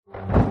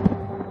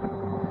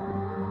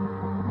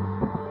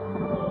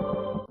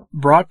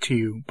Brought to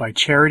you by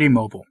Charity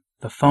Mobile,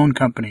 the phone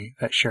company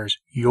that shares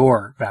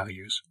your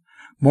values.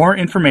 More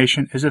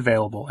information is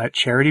available at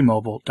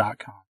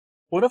CharityMobile.com.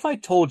 What if I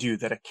told you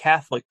that a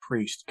Catholic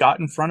priest got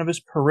in front of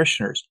his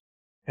parishioners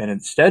and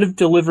instead of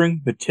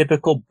delivering the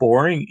typical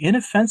boring,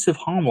 inoffensive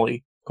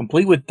homily,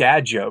 complete with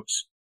dad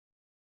jokes,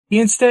 he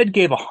instead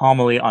gave a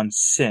homily on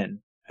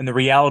sin and the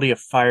reality of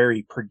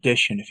fiery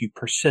perdition if you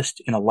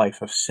persist in a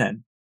life of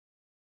sin?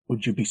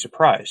 Would you be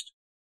surprised?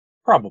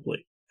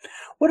 Probably.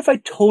 What if I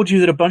told you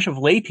that a bunch of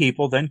lay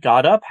people then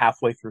got up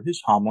halfway through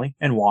his homily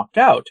and walked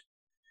out,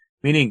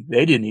 meaning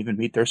they didn't even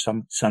meet their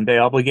Sunday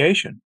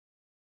obligation?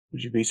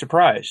 Would you be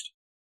surprised?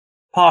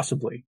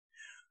 Possibly.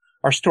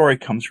 Our story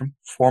comes from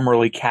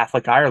formerly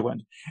Catholic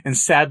Ireland, and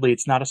sadly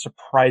it's not a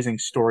surprising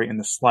story in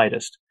the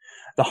slightest.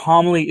 The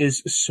homily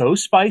is so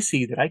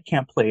spicy that I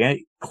can't play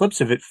any clips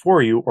of it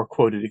for you or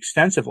quote it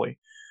extensively,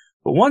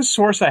 but one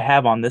source I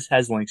have on this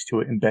has links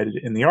to it embedded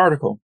in the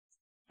article.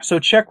 So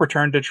check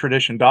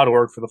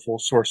returntotradition.org for the full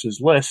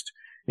sources list,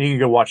 and you can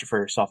go watch it for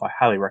yourself. I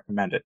highly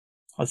recommend it.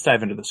 Let's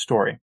dive into the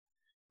story.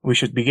 We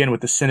should begin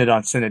with the synod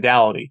on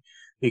synodality,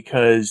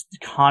 because the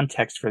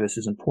context for this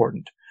is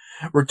important.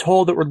 We're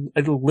told that we're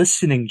a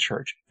listening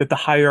church, that the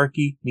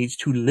hierarchy needs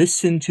to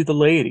listen to the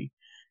laity.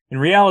 In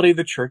reality,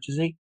 the church is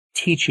a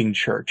teaching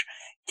church,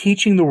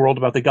 teaching the world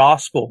about the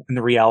gospel and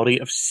the reality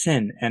of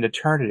sin and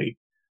eternity.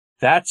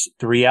 That's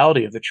the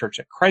reality of the church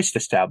that Christ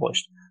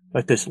established.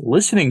 But this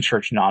listening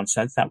church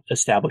nonsense that was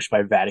established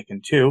by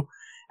Vatican II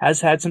has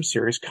had some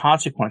serious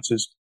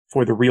consequences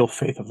for the real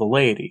faith of the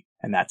laity,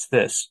 and that's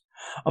this.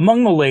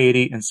 Among the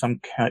laity in some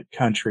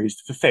countries,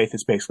 the faith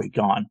is basically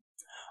gone.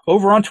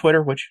 Over on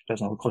Twitter, which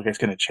doesn't look like it's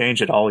going to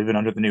change at all, even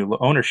under the new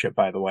ownership,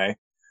 by the way,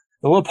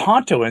 the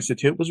Lepanto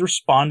Institute was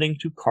responding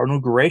to Cardinal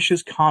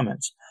Gratia's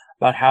comments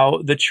about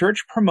how the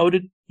church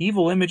promoted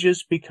evil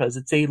images because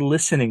it's a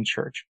listening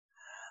church.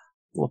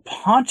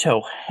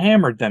 Lepanto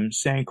hammered them,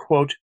 saying,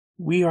 quote,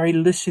 "We are a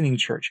listening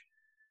church.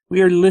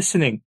 We are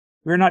listening.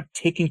 We are not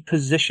taking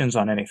positions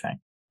on anything."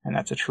 And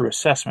that's a true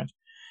assessment.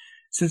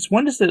 Since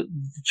when does the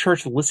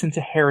church listen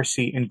to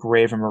heresy and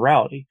grave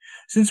immorality?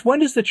 Since when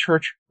does the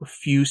church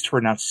refuse to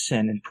renounce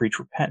sin and preach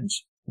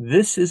repentance?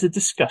 This is a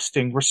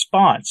disgusting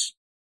response.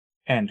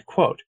 End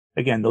quote.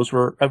 Again, those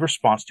were a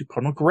response to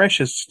Cardinal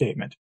Gratia's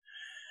statement.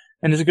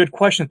 And it's a good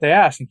question that they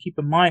asked, and keep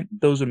in mind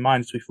those in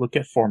mind as we look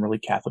at formerly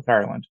Catholic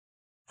Ireland.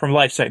 From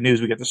LifeSite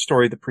News, we get the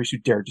story of the priest who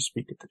dared to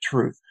speak the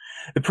truth.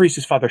 The priest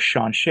is Father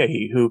Sean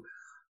Sheehy, who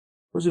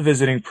was a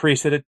visiting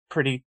priest at a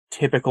pretty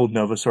typical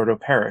Novus Ordo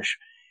parish.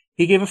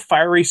 He gave a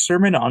fiery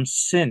sermon on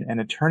sin and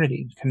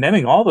eternity,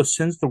 condemning all the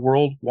sins the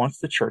world wants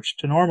the church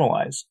to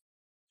normalize.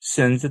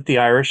 Sins that the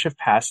Irish have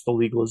passed the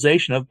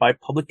legalization of by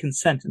public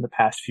consent in the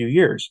past few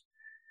years.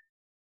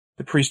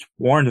 The priest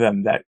warned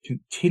them that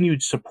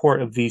continued support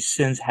of these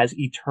sins has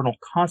eternal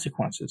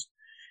consequences,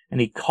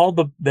 and he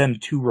called them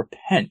to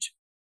repent.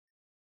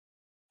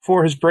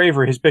 For his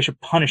bravery, his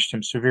bishop punished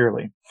him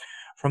severely.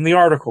 From the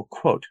article,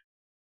 quote,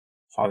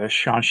 Father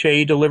Sean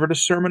Sheehy delivered a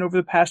sermon over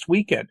the past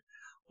weekend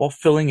while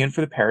filling in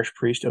for the parish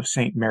priest of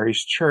St.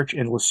 Mary's Church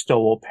in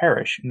Listowel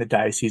Parish in the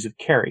Diocese of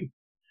Kerry.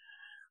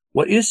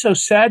 What is so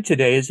sad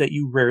today is that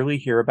you rarely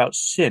hear about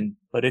sin,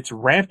 but it's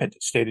rampant,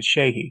 stated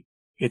Sheehy.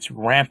 It's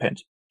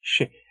rampant.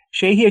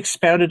 Sheehy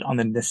expounded on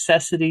the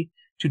necessity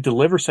to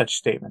deliver such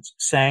statements,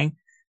 saying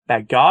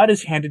that God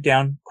has handed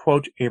down,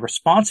 quote, a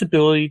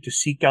responsibility to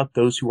seek out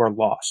those who are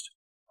lost.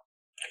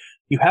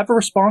 You have a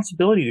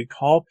responsibility to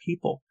call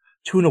people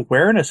to an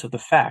awareness of the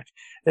fact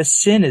that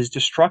sin is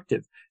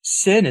destructive,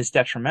 sin is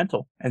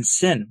detrimental, and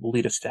sin will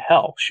lead us to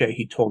hell,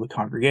 Sheehy told the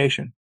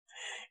congregation.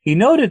 He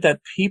noted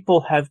that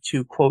people have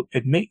to, quote,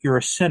 admit you're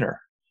a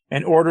sinner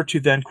in order to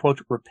then,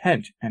 quote,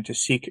 repent and to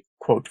seek,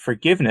 quote,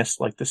 forgiveness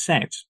like the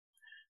saints.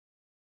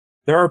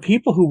 There are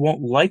people who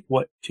won't like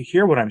to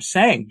hear what I'm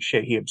saying,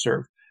 Sheehy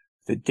observed.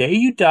 The day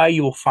you die,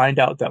 you will find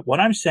out that what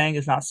I'm saying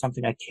is not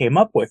something I came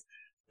up with,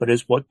 but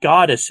is what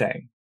God is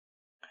saying.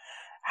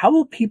 How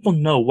will people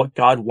know what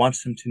God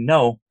wants them to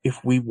know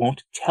if we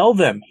won't tell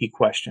them, he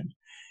questioned.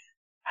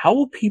 How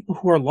will people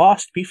who are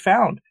lost be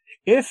found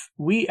if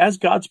we, as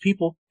God's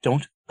people,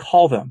 don't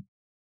call them?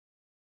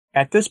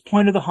 At this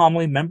point of the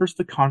homily, members of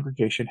the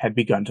congregation had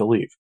begun to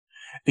leave.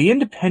 The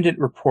Independent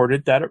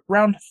reported that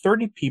around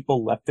 30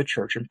 people left the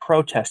church in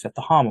protest at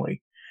the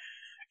homily.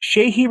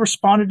 Sheehy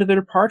responded to their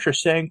departure,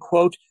 saying,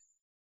 quote,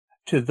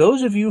 to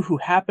those of you who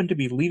happen to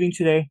be leaving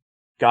today,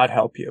 God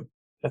help you.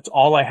 That's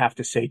all I have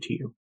to say to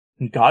you.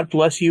 And God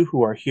bless you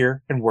who are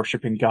here and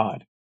worshiping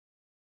God.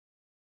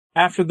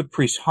 After the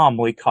priest's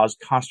homily caused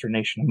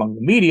consternation among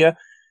the media,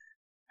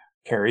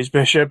 Kerry's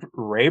Bishop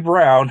Ray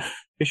Brown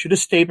issued a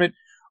statement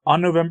on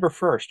November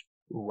 1st,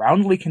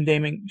 roundly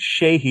condemning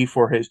Sheehy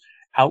for his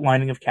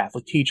outlining of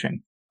Catholic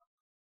teaching.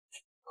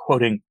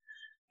 Quoting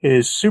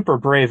his super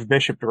brave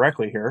bishop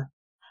directly here,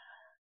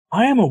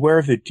 I am aware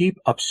of the deep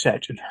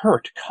upset and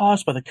hurt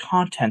caused by the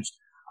contents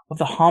of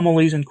the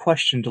homilies in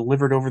question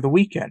delivered over the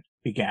weekend,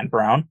 began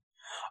Brown.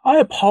 I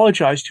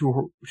apologize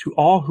to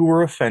all who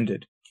were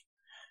offended.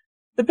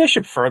 The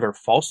bishop further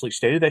falsely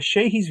stated that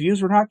Sheehy's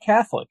views were not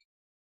Catholic,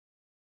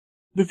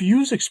 "The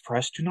views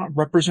expressed do not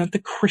represent the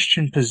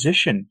Christian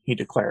position," he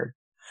declared.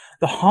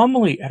 "The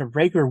homily at a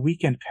regular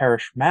weekend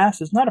parish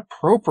mass is not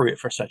appropriate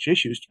for such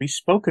issues to be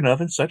spoken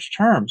of in such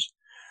terms.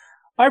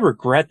 I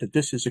regret that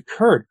this has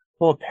occurred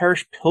while a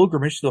parish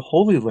pilgrimage to the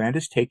Holy Land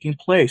is taking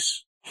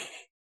place."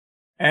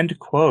 End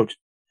quote.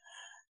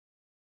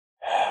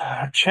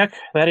 Check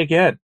that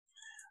again.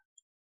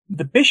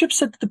 The bishop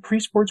said that the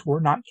priest's words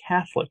were not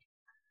Catholic.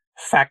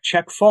 Fact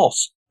check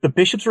false. The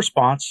bishop's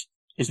response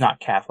is not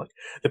Catholic.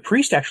 The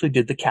priest actually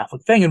did the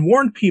Catholic thing and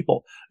warned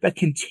people that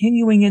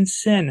continuing in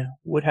sin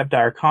would have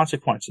dire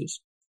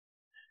consequences.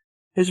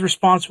 His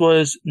response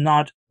was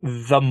not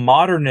the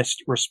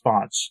modernist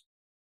response.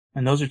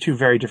 And those are two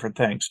very different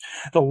things.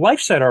 The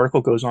LifeSite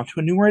article goes on to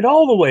enumerate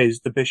all the ways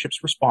the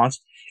bishop's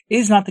response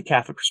is not the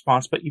Catholic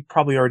response, but you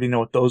probably already know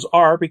what those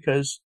are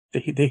because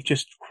they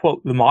just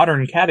quote the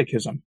modern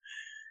catechism.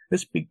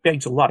 This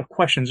begs a lot of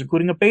questions,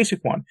 including a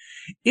basic one.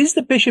 Is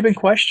the bishop in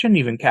question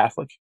even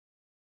Catholic?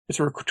 It's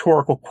a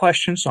rhetorical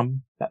question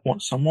some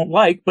won't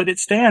like, but it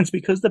stands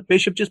because the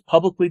bishop just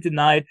publicly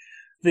denied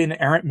the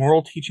inerrant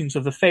moral teachings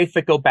of the faith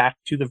that go back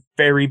to the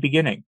very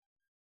beginning.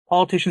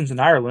 Politicians in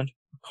Ireland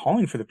are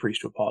calling for the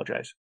priest to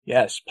apologize.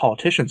 Yes,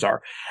 politicians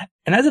are.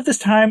 And as of this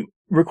time,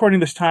 recording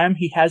this time,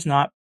 he has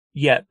not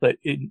yet. But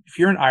if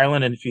you're in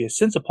Ireland and if he has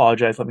since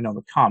apologized, let me know in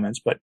the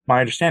comments. But my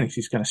understanding is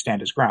he's going to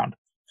stand his ground.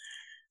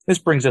 This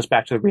brings us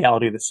back to the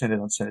reality of the synod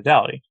and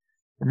synodality.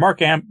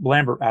 Mark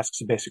Lambert asks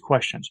the basic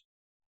questions.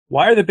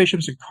 Why are the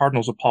bishops and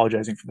cardinals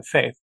apologizing for the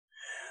faith?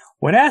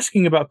 When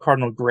asking about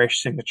Cardinal Grech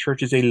saying the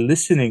church is a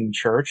listening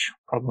church,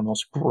 probably the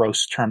most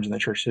gross terms in the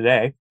church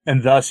today,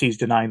 and thus he's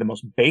denying the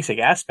most basic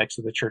aspects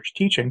of the church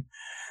teaching,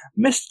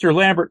 Mr.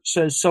 Lambert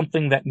says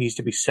something that needs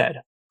to be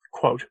said.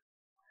 Quote,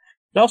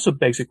 "It also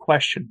begs a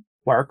question.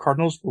 Why are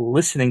cardinals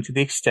listening to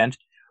the extent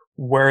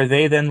where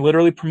they then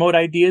literally promote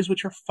ideas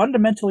which are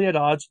fundamentally at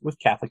odds with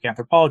Catholic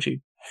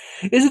anthropology?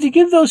 Is it to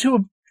give those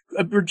who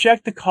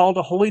reject the call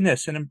to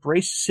holiness and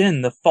embrace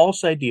sin the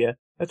false idea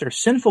that their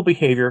sinful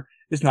behavior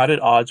is not at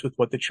odds with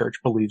what the church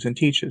believes and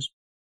teaches?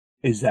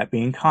 Is that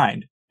being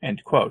kind?"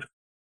 End quote.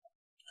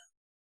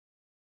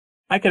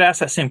 I could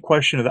ask that same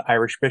question of the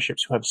Irish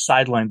bishops who have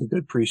sidelined the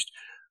good priest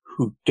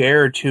who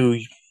dared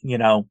to,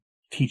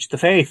 teach the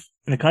faith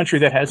in a country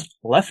that has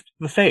left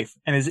the faith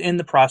and is in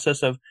the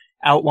process of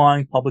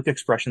outlawing public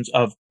expressions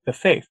of the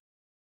faith.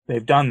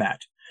 They've done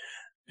that.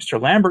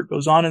 Mr. Lambert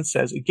goes on and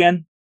says,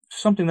 again,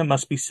 something that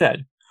must be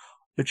said.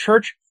 The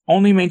church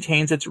only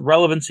maintains its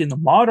relevancy in the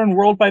modern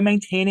world by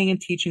maintaining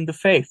and teaching the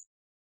faith,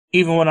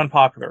 even when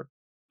unpopular,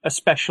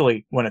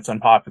 especially when it's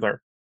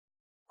unpopular.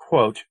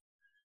 Quote,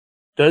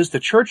 "Does the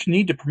church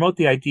need to promote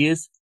the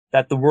ideas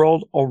that the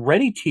world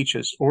already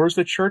teaches, or is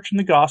the church and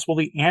the gospel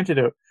the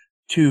antidote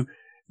to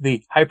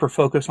the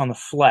hyper-focus on the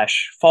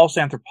flesh, false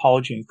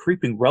anthropology, and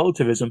creeping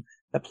relativism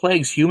that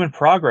plagues human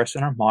progress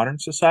in our modern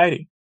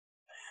society?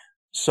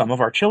 Some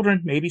of our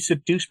children may be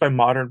seduced by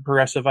modern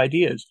progressive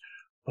ideas,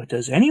 but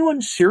does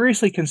anyone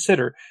seriously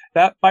consider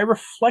that by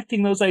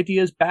reflecting those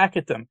ideas back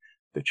at them,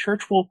 the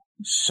church will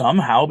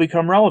somehow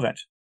become relevant?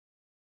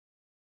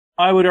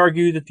 I would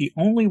argue that the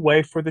only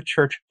way for the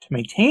church to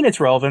maintain its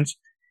relevance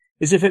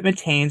is if it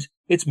maintains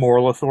its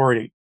moral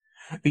authority.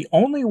 The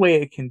only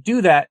way it can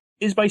do that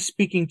is by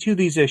speaking to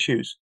these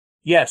issues,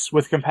 yes,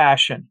 with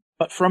compassion,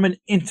 but from an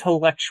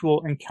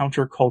intellectual and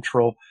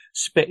countercultural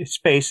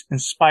space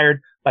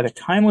inspired by the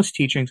timeless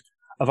teachings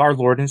of our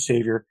Lord and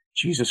Savior,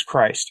 Jesus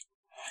Christ.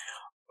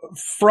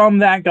 From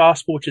that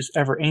gospel which is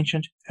ever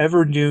ancient,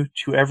 ever new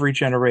to every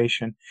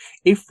generation.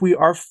 If we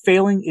are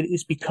failing, it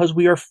is because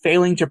we are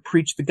failing to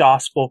preach the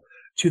gospel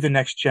to the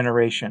next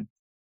generation.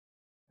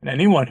 And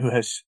anyone who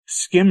has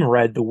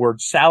skim-read the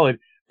word salad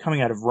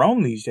coming out of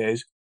Rome these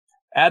days,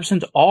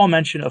 absent all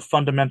mention of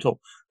fundamental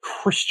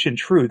Christian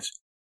truths,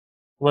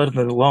 let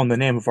alone the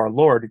name of our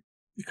Lord,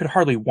 you could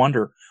hardly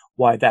wonder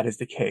why that is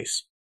the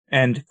case.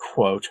 End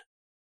quote.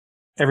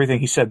 Everything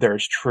he said there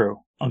is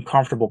true.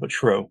 Uncomfortable, but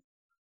true.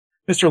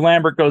 Mr.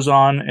 Lambert goes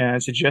on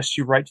and suggests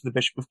you write to the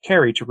Bishop of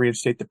Kerry to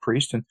reinstate the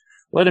priest and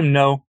let him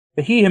know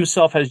that he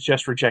himself has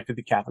just rejected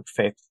the Catholic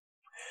faith.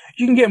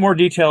 You can get more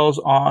details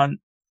on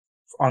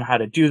how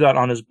to do that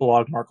on his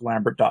blog,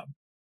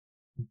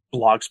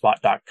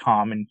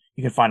 marklambert.blogspot.com, and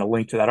you can find a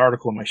link to that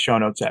article in my show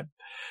notes at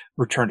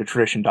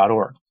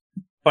returntotradition.org.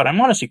 But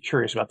I'm honestly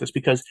curious about this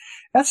because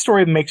that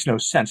story makes no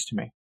sense to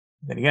me.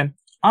 Then again,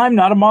 I'm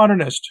not a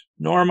modernist,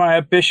 nor am I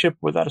a bishop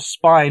without a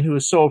spine who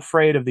is so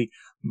afraid of the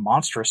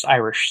monstrous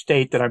Irish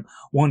state that I'm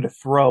willing to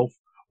throw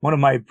one of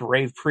my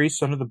brave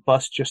priests under the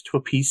bus just to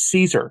appease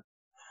Caesar.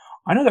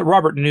 I know that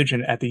Robert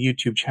Nugent at the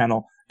YouTube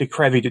channel De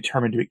Crevi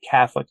Determined to be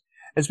Catholic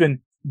has been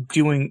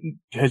going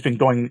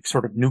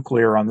sort of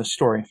nuclear on this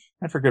story,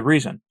 and for good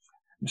reason.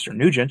 Mr.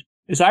 Nugent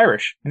is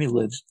Irish, and he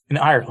lives in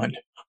Ireland.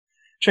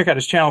 Check out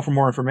his channel for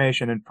more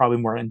information and probably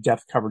more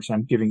in-depth coverage than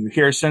I'm giving you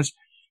here, since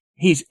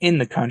he's in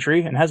the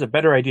country and has a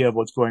better idea of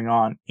what's going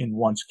on in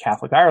once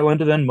Catholic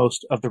Ireland than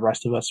most of the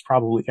rest of us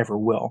probably ever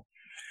will.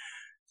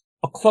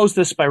 I'll close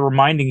this by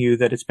reminding you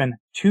that it's been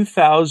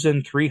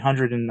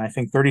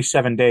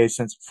 2,337 days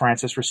since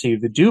Francis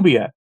received the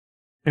dubia,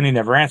 and he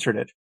never answered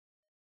it.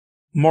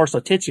 Mors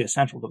Laetitia is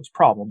central to this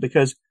problem,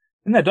 because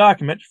in that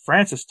document,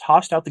 Francis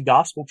tossed out the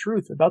gospel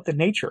truth about the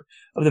nature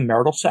of the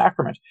marital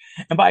sacrament,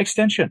 and by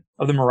extension,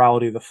 of the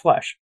morality of the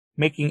flesh,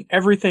 making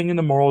everything in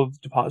the moral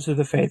deposit of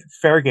the faith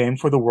fair game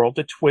for the world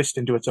to twist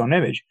into its own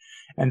image,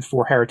 and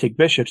for heretic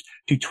bishops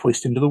to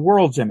twist into the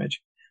world's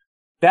image.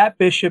 That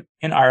bishop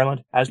in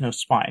Ireland has no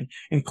spine,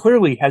 and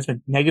clearly has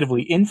been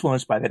negatively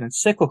influenced by that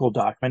encyclical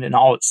document and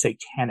all its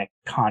satanic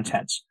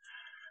contents.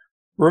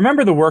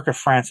 Remember the work of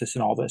Francis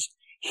in all this.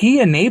 He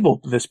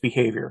enabled this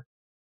behavior,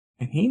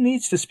 and he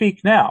needs to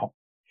speak now,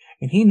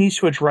 and he needs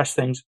to address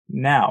things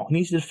now. He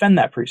needs to defend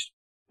that priest,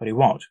 but he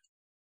won't.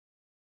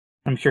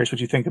 I'm curious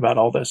what you think about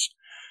all this.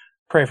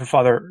 Pray for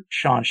Father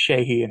Sean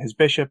Sheehy and his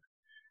bishop,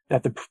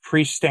 that the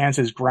priest stands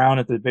his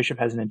ground, and that the bishop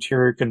has an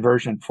interior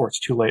conversion before it's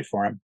too late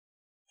for him.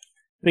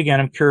 But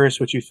again, I'm curious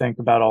what you think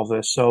about all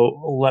this,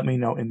 so let me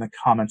know in the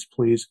comments,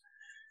 please.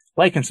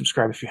 Like and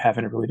subscribe if you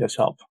haven't, it really does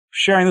help.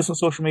 Sharing this on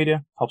social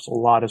media helps a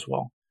lot as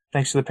well.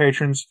 Thanks to the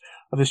patrons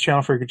of this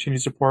channel for your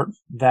continued support.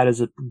 That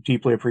is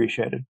deeply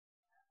appreciated.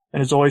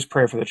 And as always,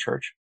 pray for the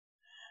church.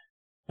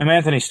 I'm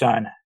Anthony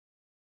Stein.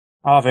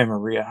 Ave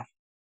Maria.